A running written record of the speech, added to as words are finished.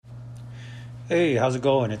Hey, how's it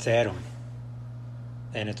going? It's Adam.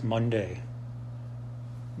 And it's Monday,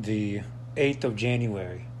 the 8th of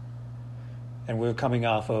January. And we're coming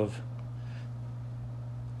off of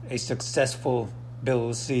a successful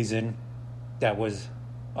Bills season that was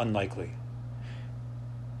unlikely.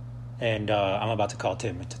 And I'm about to call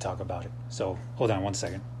Tim to talk about it. So hold on one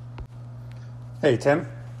second. Hey, Tim.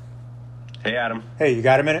 Hey, Adam. Hey, you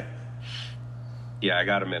got a minute? Yeah, I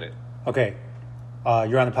got a minute. Okay.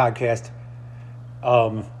 You're on the podcast.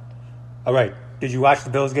 All right. Did you watch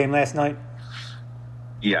the Bills game last night?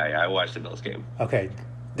 Yeah, I watched the Bills game. Okay.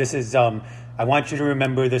 This is, I want you to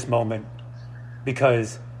remember this moment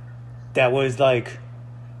because that was like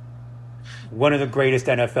one of the greatest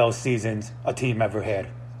NFL seasons a team ever had.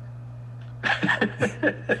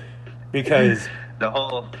 Because the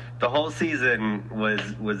whole season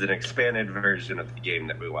was an expanded version of the game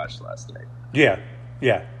that we watched last night. Yeah.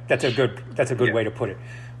 That's a good way to put it.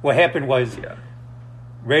 What happened was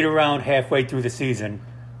right around halfway through the season,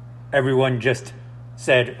 everyone just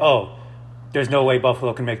said, "Oh, there's no way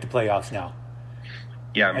Buffalo can make the playoffs now."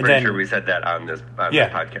 Yeah, I'm pretty sure we said that on this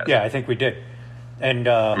podcast. Yeah, I think we did. And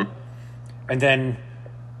and then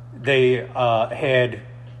they had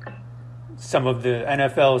some of the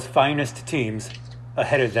NFL's finest teams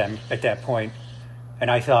ahead of them at that point,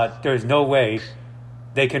 and I thought there's no way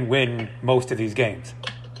they can win most of these games.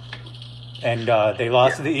 And they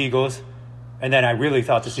lost to the Eagles, and then I really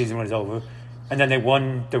thought the season was over. And then they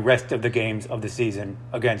won the rest of the games of the season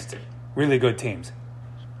against really good teams.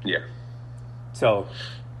 Yeah. So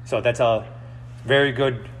that's a very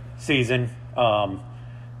good season.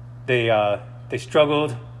 They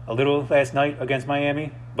struggled a little last night against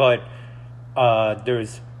Miami, but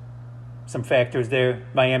there's some factors there.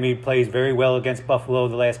 Miami plays very well against Buffalo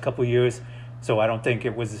the last couple of years, so I don't think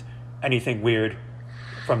it was anything weird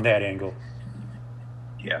from that angle.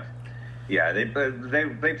 Yeah, they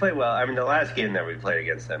play well. I mean, the last game that we played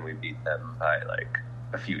against them, we beat them by like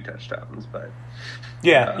a few touchdowns, but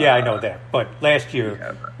I know that. But last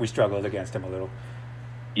year we struggled against them a little.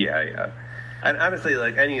 Yeah. And honestly,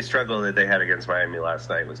 like any struggle that they had against Miami last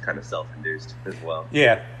night was kind of self-induced as well.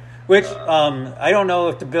 Yeah, which I don't know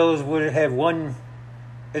if the Bills would have won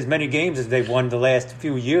as many games as they've won the last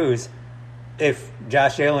few years if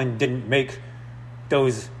Josh Allen didn't make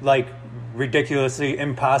those like ridiculously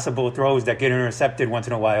impossible throws that get intercepted once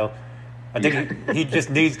in a while. I think he just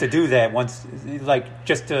needs to do that once, like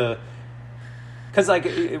just to, because like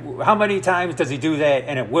how many times does he do that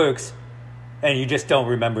and it works, and you just don't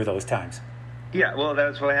remember those times? Yeah, well,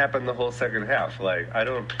 that's what happened the whole second half. Like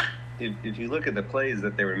if you look at the plays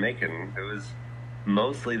that they were making, it was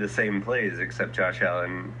mostly the same plays except Josh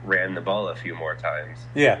Allen ran the ball a few more times.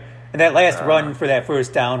 Yeah, and that last run for that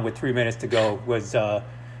first down with 3 minutes to go was.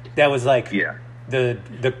 That was like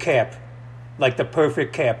the cap, like the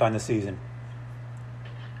perfect cap on the season.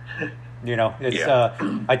 You know, it's.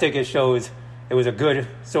 I think it shows it was a good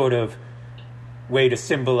sort of way to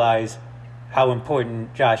symbolize how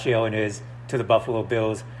important Josh Allen is to the Buffalo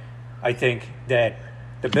Bills. I think that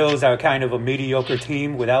the Bills are kind of a mediocre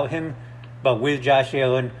team without him, but with Josh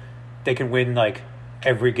Allen, they can win like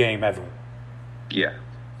every game ever. Yeah.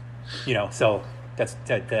 You know, so that's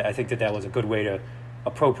that. I think that was a good way to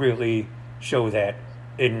appropriately show that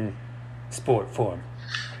in sport form.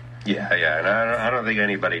 Yeah, and I don't think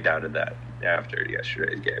anybody doubted that after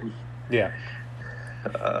yesterday's game. Yeah.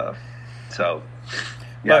 It was.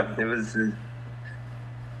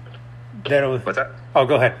 What's that? Oh,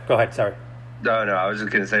 go ahead. Sorry. No, I was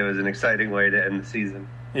just going to say it was an exciting way to end the season.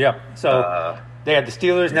 Yeah. So they had the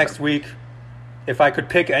Steelers next week. If I could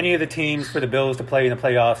pick any of the teams for the Bills to play in the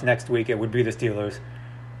playoffs next week, it would be the Steelers.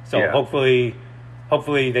 So hopefully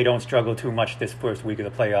they don't struggle too much this first week of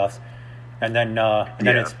the playoffs, and then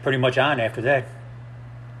it's pretty much on after that.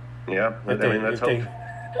 Yeah, let's hope. They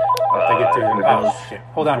get through. Shit.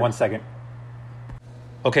 Hold on one second.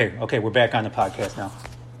 Okay, we're back on the podcast now.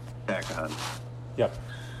 Back on. Yep.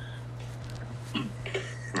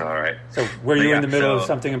 All right. So were you in the middle of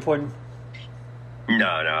something important? No,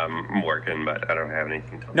 I'm working, but I don't have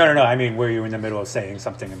anything to. No. I mean, were you in the middle of saying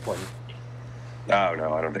something important? Oh,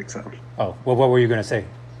 no, I don't think so. Oh, well, what were you going to say?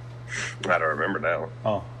 I don't remember now.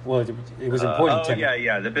 Oh, well, it was important to me.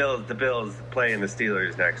 Yeah. The Bills playing the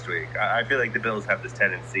Steelers next week. I feel like the Bills have this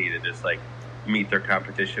tendency to just, like, meet their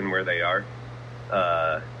competition where they are.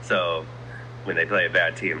 So when they play a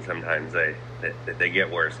bad team, sometimes they get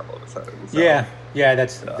worse all of a sudden. So, yeah,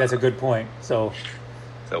 that's a good point. So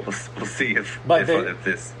we'll see if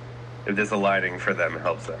this aligning for them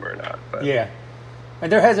helps them or not. But. Yeah.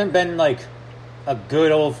 And there hasn't been, like, a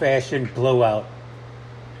good old-fashioned blowout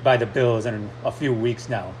by the Bills in a few weeks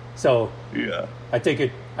now. So Yeah. I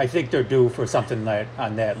think they're due for something like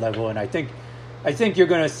on that level, and I think you're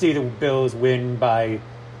going to see the Bills win by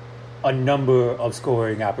a number of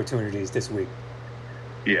scoring opportunities this week.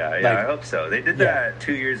 Yeah, I hope so. They did that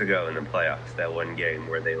 2 years ago in the playoffs, that one game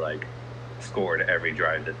where they, like, scored every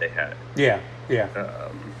drive that they had. Yeah.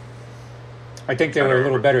 I think they were a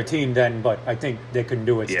little better team then, but I think they can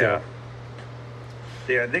do it still.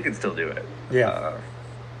 Yeah, they can still do it. Yeah.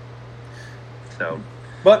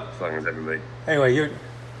 But as long as everybody... Anyway, you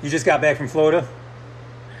just got back from Florida?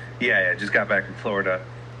 Yeah, just got back from Florida.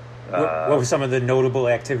 What were some of the notable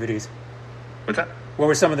activities? What's that? What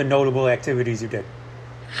were some of the notable activities you did?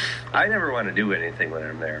 I never want to do anything when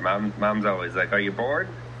I'm there. Mom's always like, "Are you bored?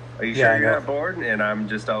 Are you Yeah, sure you're not bored?" And I'm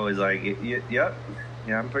just always like, "Yep,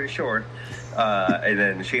 yeah, I'm pretty sure." And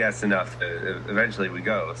then she asks enough to eventually we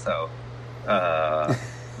go. So,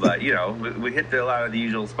 but you know, we hit a lot of the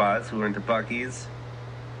usual spots. We went to Buc-ee's.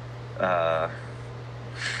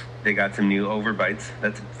 They got some new overbites.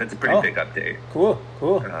 That's a pretty big update. Cool.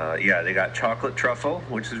 Yeah, they got chocolate truffle,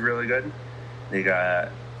 which is really good. They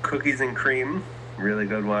got cookies and cream, really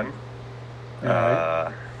good one.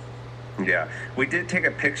 Right. Yeah, we did take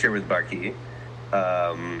a picture with Bucky.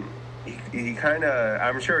 He kind of,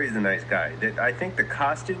 I'm sure he's a nice guy. I think the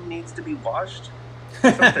costume needs to be washed.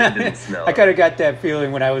 Something didn't smell. I kind of got that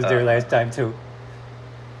feeling when I was there last time too.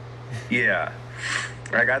 Yeah.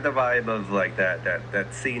 I got the vibe of like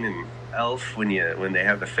that scene in Elf when they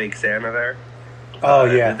have the fake Santa there. Oh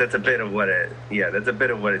yeah, that's a bit of what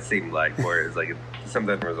it seemed like. Where it's like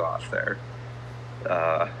something was off there.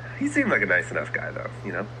 He seemed like a nice enough guy though,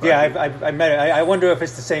 you know. Yeah, I met. I wonder if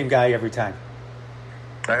it's the same guy every time.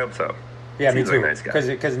 I hope so. Yeah, Seems me too. Like a nice guy.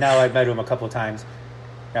 Because now I've met him a couple of times.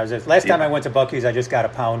 Last time I went to Buc-ee's, I just got a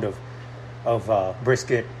pound of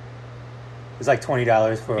brisket. It's like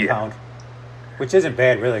 $20 for a pound. Which isn't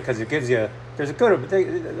bad, really, because it gives you...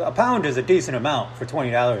 a pound is a decent amount for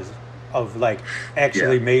 $20 of, like,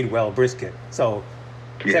 actually made well brisket. So,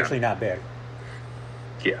 it's actually not bad.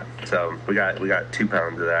 Yeah, so we got 2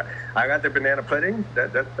 pounds of that. I got their banana pudding.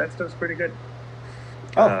 That stuff's pretty good.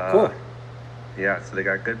 Oh, cool. Yeah, so they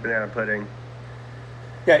got good banana pudding.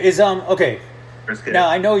 Yeah, okay. Brisket. Now,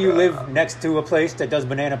 I know you live next to a place that does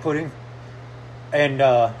banana pudding. And,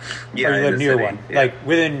 or you live near one. Yeah. Like,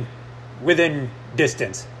 within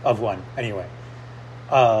distance of one, anyway.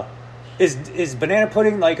 Is banana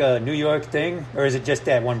pudding like a New York thing, or is it just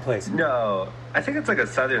that one place? No, I think it's like a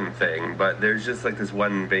southern thing, but there's just like this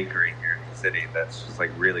one bakery here in the city that's just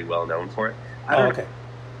like really well known for it. Okay.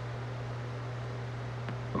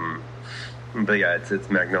 But yeah, it's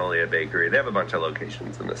Magnolia Bakery. They have a bunch of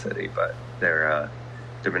locations in the city, but their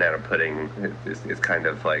banana pudding is kind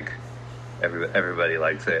of like everybody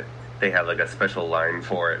likes it. They have like a special line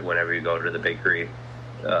for it whenever you go to the bakery,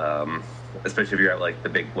 especially if you're at like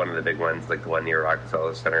one of the big ones, like the one near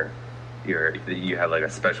Rockefeller Center. You have like a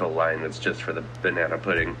special line that's just for the banana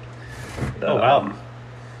pudding. Oh wow!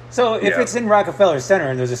 So if it's in Rockefeller Center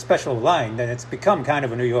and there's a special line, then it's become kind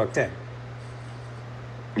of a New York thing.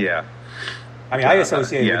 Yeah. I mean, I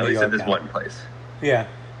associate it with at New least York at this now. one place. Yeah.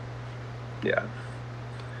 Yeah.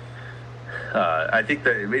 I think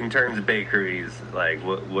that in terms of bakeries, like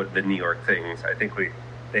what the New York things, I think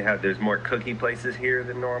there's more cookie places here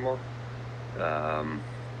than normal.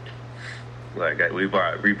 We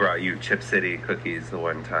brought you Chip City cookies the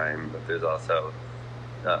one time, but there's also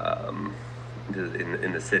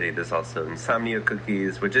in the city there's also Insomnia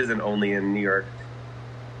cookies, which isn't only in New York.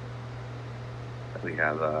 We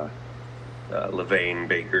have Levain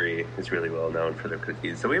Bakery is really well known for their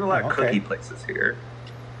cookies, so we have a lot of cookie places here.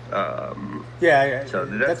 So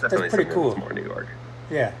that's definitely pretty cool. That's more New York.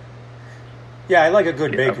 Yeah, I like a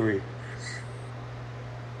good bakery.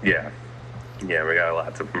 Yeah, we got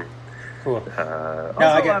lots of them. Cool. A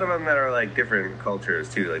lot of them that are like different cultures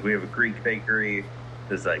too. Like we have a Greek bakery.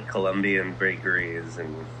 There's like Colombian bakeries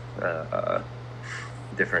and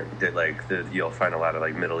you'll find a lot of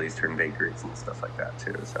like Middle Eastern bakeries and stuff like that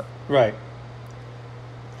too. So right.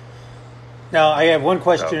 Now I have one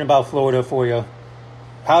question about Florida for you.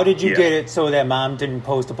 How did you get it so that Mom didn't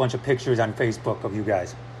post a bunch of pictures on Facebook of you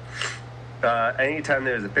guys? Anytime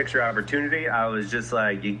there's a picture opportunity, I was just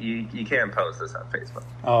like, you can't post this on Facebook.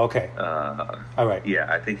 Oh, okay. All right. Yeah,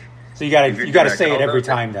 I think. So you gotta say it every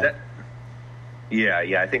time then.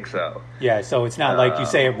 Yeah, I think so. Yeah, so it's not like you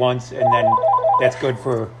say it once and then that's good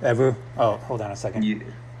forever. Oh, hold on a second.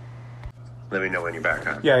 Let me know when you're back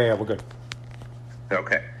on. Yeah, we're good.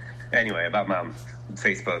 Okay. Anyway, about Mom,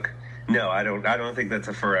 Facebook. No, I don't think that's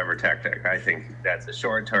a forever tactic. I think that's a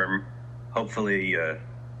short term. Hopefully,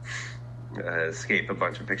 escape a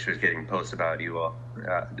bunch of pictures getting posted about you all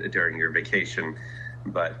during your vacation.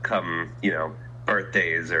 But come,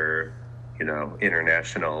 birthdays or,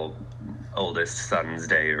 International Oldest Son's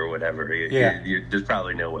Day or whatever, there's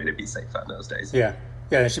probably no way to be safe on those days. Yeah.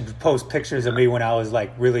 Yeah, they should post pictures of me when I was,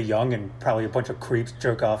 like, really young and probably a bunch of creeps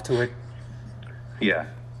jerk off to it. Yeah.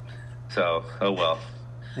 So, oh well.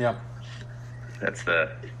 Yeah. That's the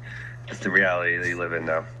reality that you live in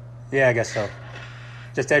now. Yeah, I guess so.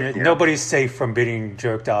 Just that nobody's safe from being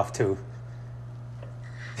jerked off to.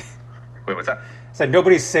 Wait, what's that? So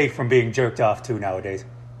nobody's safe from being jerked off to nowadays.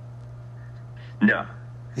 No.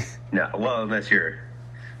 Well, unless you're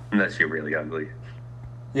really ugly.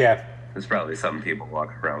 Yeah. There's probably some people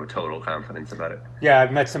walking around with total confidence about it. Yeah,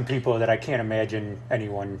 I've met some people that I can't imagine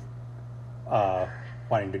anyone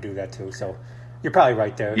wanting to do that to. So you're probably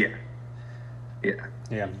right there.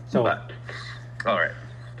 Yeah. So, but, all right,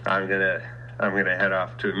 I'm gonna head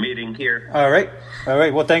off to a meeting here. All right.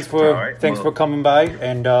 Well, thanks for coming by,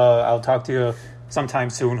 and I'll talk to you sometime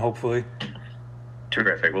soon, hopefully.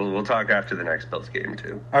 Terrific. We'll talk after the next Bills game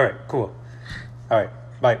too. All right. Cool. All right.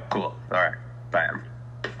 Bye. Cool. All right. Bye.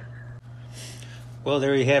 Well,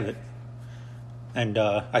 there you have it. And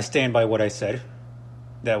I stand by what I said.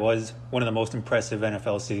 That was one of the most impressive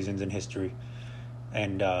NFL seasons in history.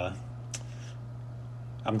 And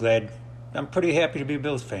I'm pretty happy to be a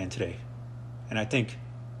Bills fan today. And I think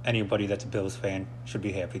anybody that's a Bills fan should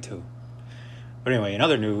be happy too. But anyway, in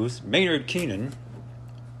other news, Maynard Keenan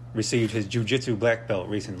received his jiu-jitsu black belt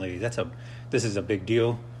recently. This is a big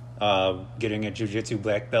deal. Getting a jiu-jitsu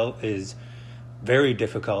black belt is very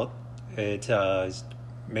difficult. It takes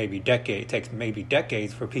maybe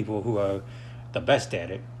decades for people who are the best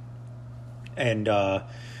at it. And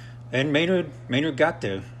Maynard got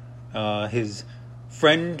there. His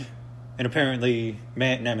friend and apparently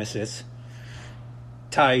nemesis,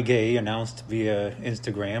 Ty Gay, announced via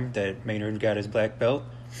Instagram that Maynard got his black belt.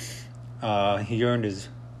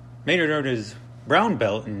 Maynard earned his brown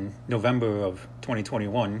belt in November of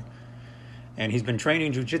 2021. And he's been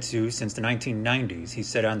training jiu-jitsu since the 1990s. He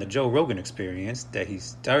said on the Joe Rogan Experience that he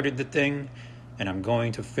started the thing, and I'm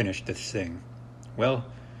going to finish this thing. Well,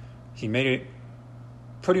 he made it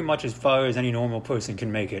pretty much as far as any normal person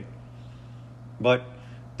can make it. But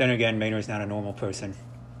then again, Maynard's not a normal person,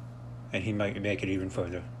 and he might make it even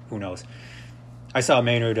further. Who knows? I saw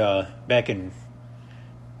Maynard back in,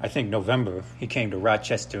 I think, November. He came to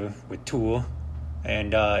Rochester with Tool,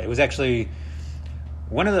 and it was actually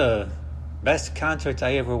one of the best concerts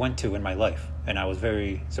I ever went to in my life, and I was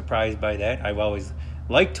very surprised by that. I've always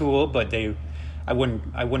liked Tool, but I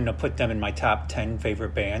wouldn't have put them in my top 10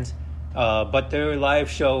 favorite bands. But their live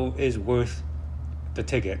show is worth the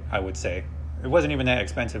ticket, I would say. It wasn't even that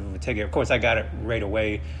expensive of a ticket. Of course, I got it right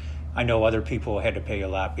away. I know other people had to pay a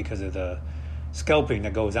lot because of the scalping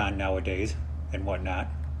that goes on nowadays and whatnot.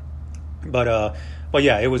 But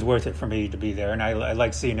yeah, it was worth it for me to be there, and I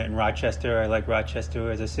like seeing it in Rochester. I like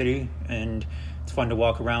Rochester as a city, and it's fun to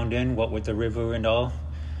walk around in, what with the river and all.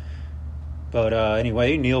 But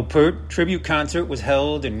anyway, Neil Peart tribute concert was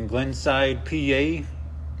held in Glenside, PA,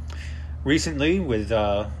 recently with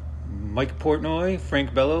Mike Portnoy,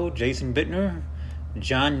 Frank Bello, Jason Bittner,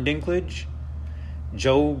 John Dinklage,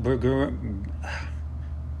 Joe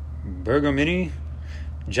Bergamini,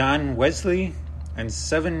 John Wesley, and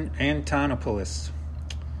Seven Antonopoulos.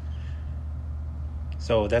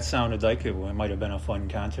 So that sounded like it might have been a fun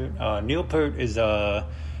concert. Neil Peart was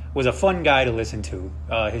a fun guy to listen to.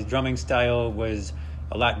 His drumming style was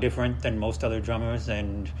a lot different than most other drummers,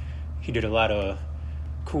 and he did a lot of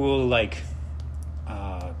cool,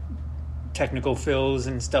 technical fills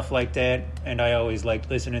and stuff like that, and I always liked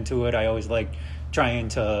listening to it. I always liked trying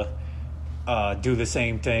to do the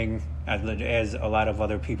same thing as a lot of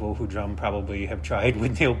other people who drum probably have tried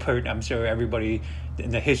with Neil Peart. I'm sure everybody in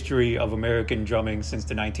the history of American drumming since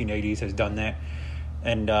the 1980s has done that,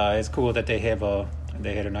 and it's cool that they had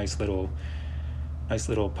a nice little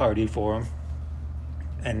party for him.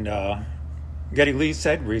 And Geddy Lee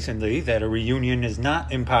said recently that a reunion is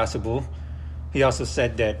not impossible. He also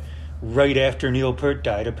said that right after Neil Peart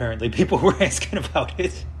died, apparently people were asking about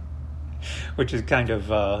it, which is kind of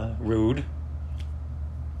rude,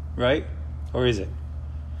 right? Or is it?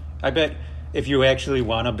 I bet if you actually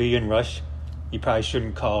want to be in Rush, you probably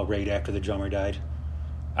shouldn't call right after the drummer died.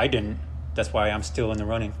 I didn't. That's why I'm still in the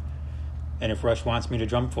running. And if Rush wants me to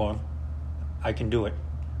drum for him, I can do it.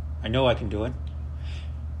 I know I can do it.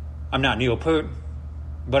 I'm not Neil Peart,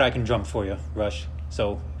 but I can drum for you, Rush.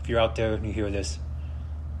 So if you're out there and you hear this,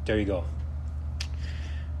 there you go.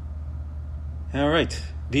 All right.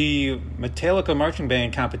 The Metallica Marching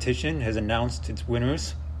Band competition has announced its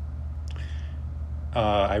winners.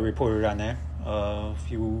 I reported on that a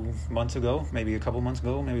few months ago, maybe a couple months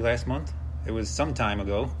ago, maybe last month. It was some time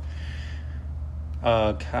ago.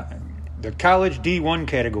 The college D1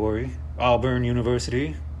 category, Auburn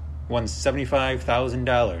University, won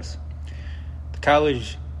 $75,000. The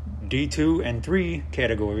college D2 and 3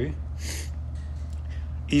 category,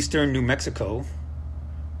 Eastern New Mexico,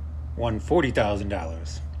 won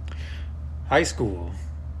 $40,000. High school,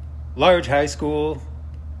 large high school,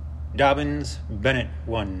 Dobbins Bennett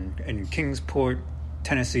won in Kingsport,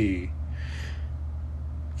 Tennessee,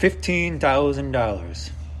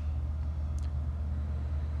 $15,000.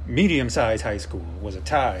 Medium-sized high school was a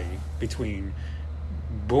tie between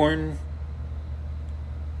Bourne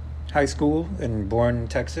High School in Bourne,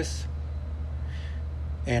 Texas,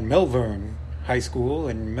 and Melbourne High School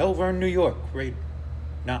in Melbourne, New York, right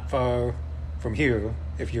not far from here.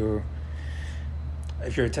 If you're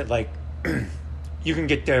like you can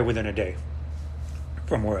get there within a day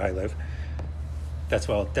from where I live. That's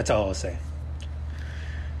all I'll say.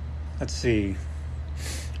 Let's see.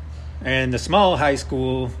 And the small high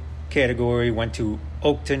school category went to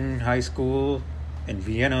Oakton High School in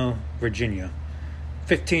Vienna, Virginia.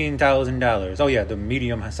 $15,000. Oh yeah, the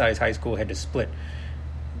medium-sized high school had to split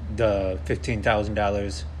the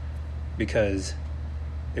 $15,000 because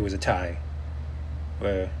it was a tie.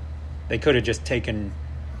 Where they could have just taken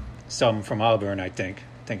some from Auburn, I think.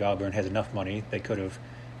 I think Auburn has enough money. They could have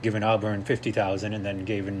given Auburn $50,000 and then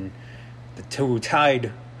given the two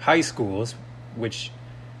tied high schools, which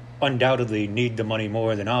undoubtedly need the money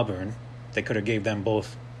more than Auburn. They could have gave them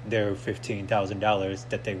both their $15,000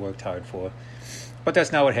 that they worked hard for. But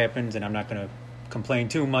that's not what happens, and I'm not going to complain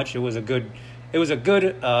too much. It was a good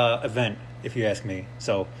event, if you ask me.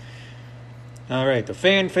 So, all right, the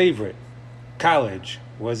fan favorite college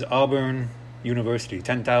was Auburn University,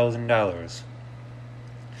 $10,000.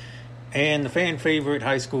 And the fan favorite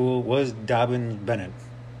high school was Dobbins Bennett.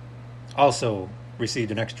 Also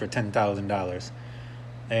received an extra $10,000.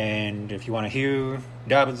 And if you want to hear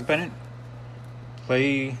Dobbins Bennett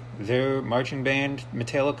play their marching band,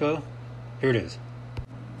 Metallica, here it is.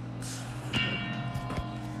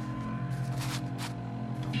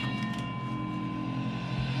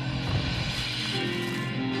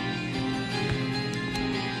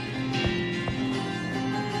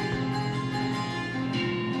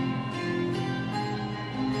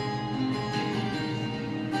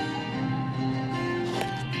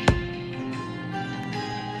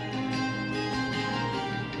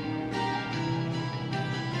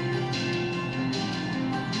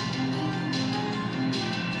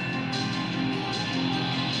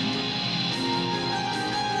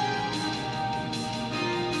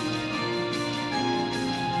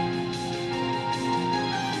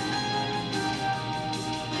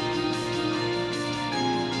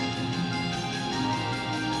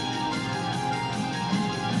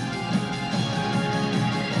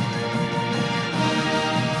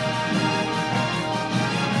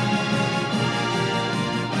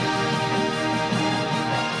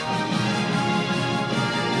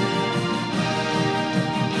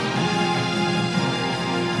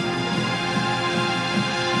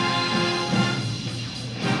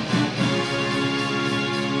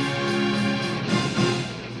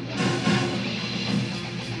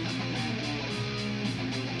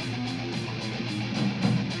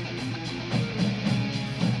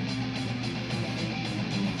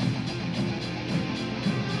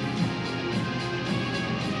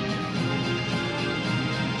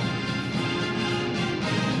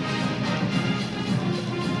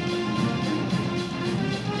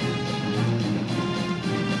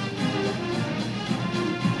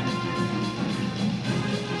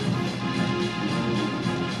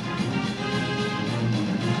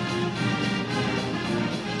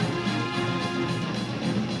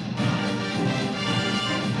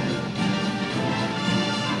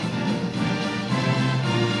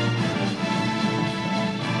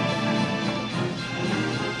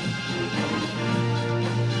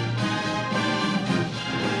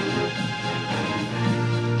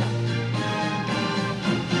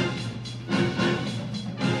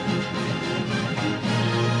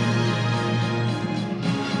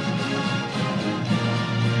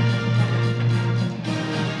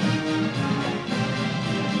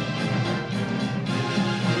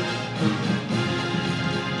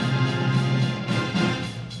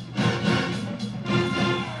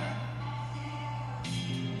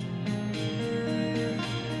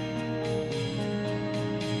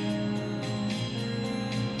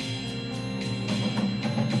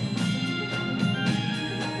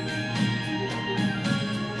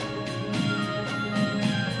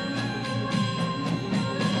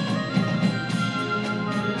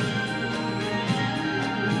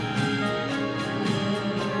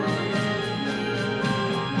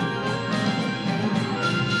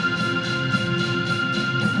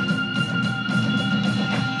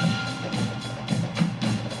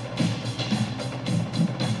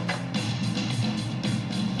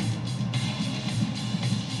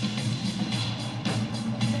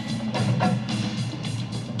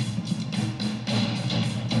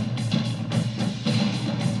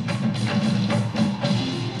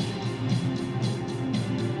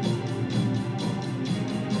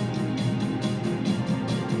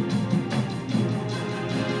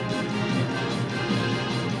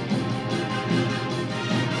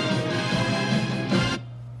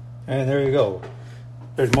 And there you go.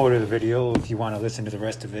 There's more to the video. If you want to listen to the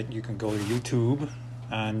rest of it, you can go to YouTube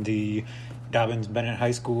on the Dobbins Bennett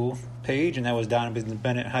High School page, and that was Dobbins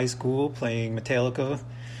Bennett High School playing Metallica.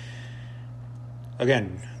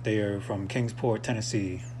 Again, they are from Kingsport,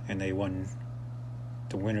 Tennessee, and they won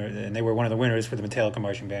the winner, and they were one of the winners for the Metallica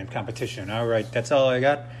marching band competition. All right, that's all I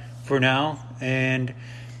got for now, and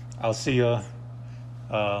I'll see you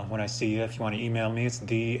when I see you. If you want to email me, it's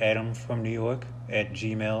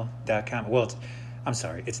theadamfromnewyork@gmail.com. Well, it's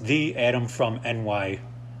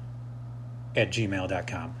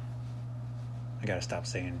theadamfromny@gmail.com. I gotta stop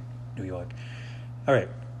saying New York. All right,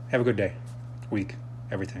 have a good day, week,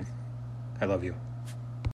 everything. I love you.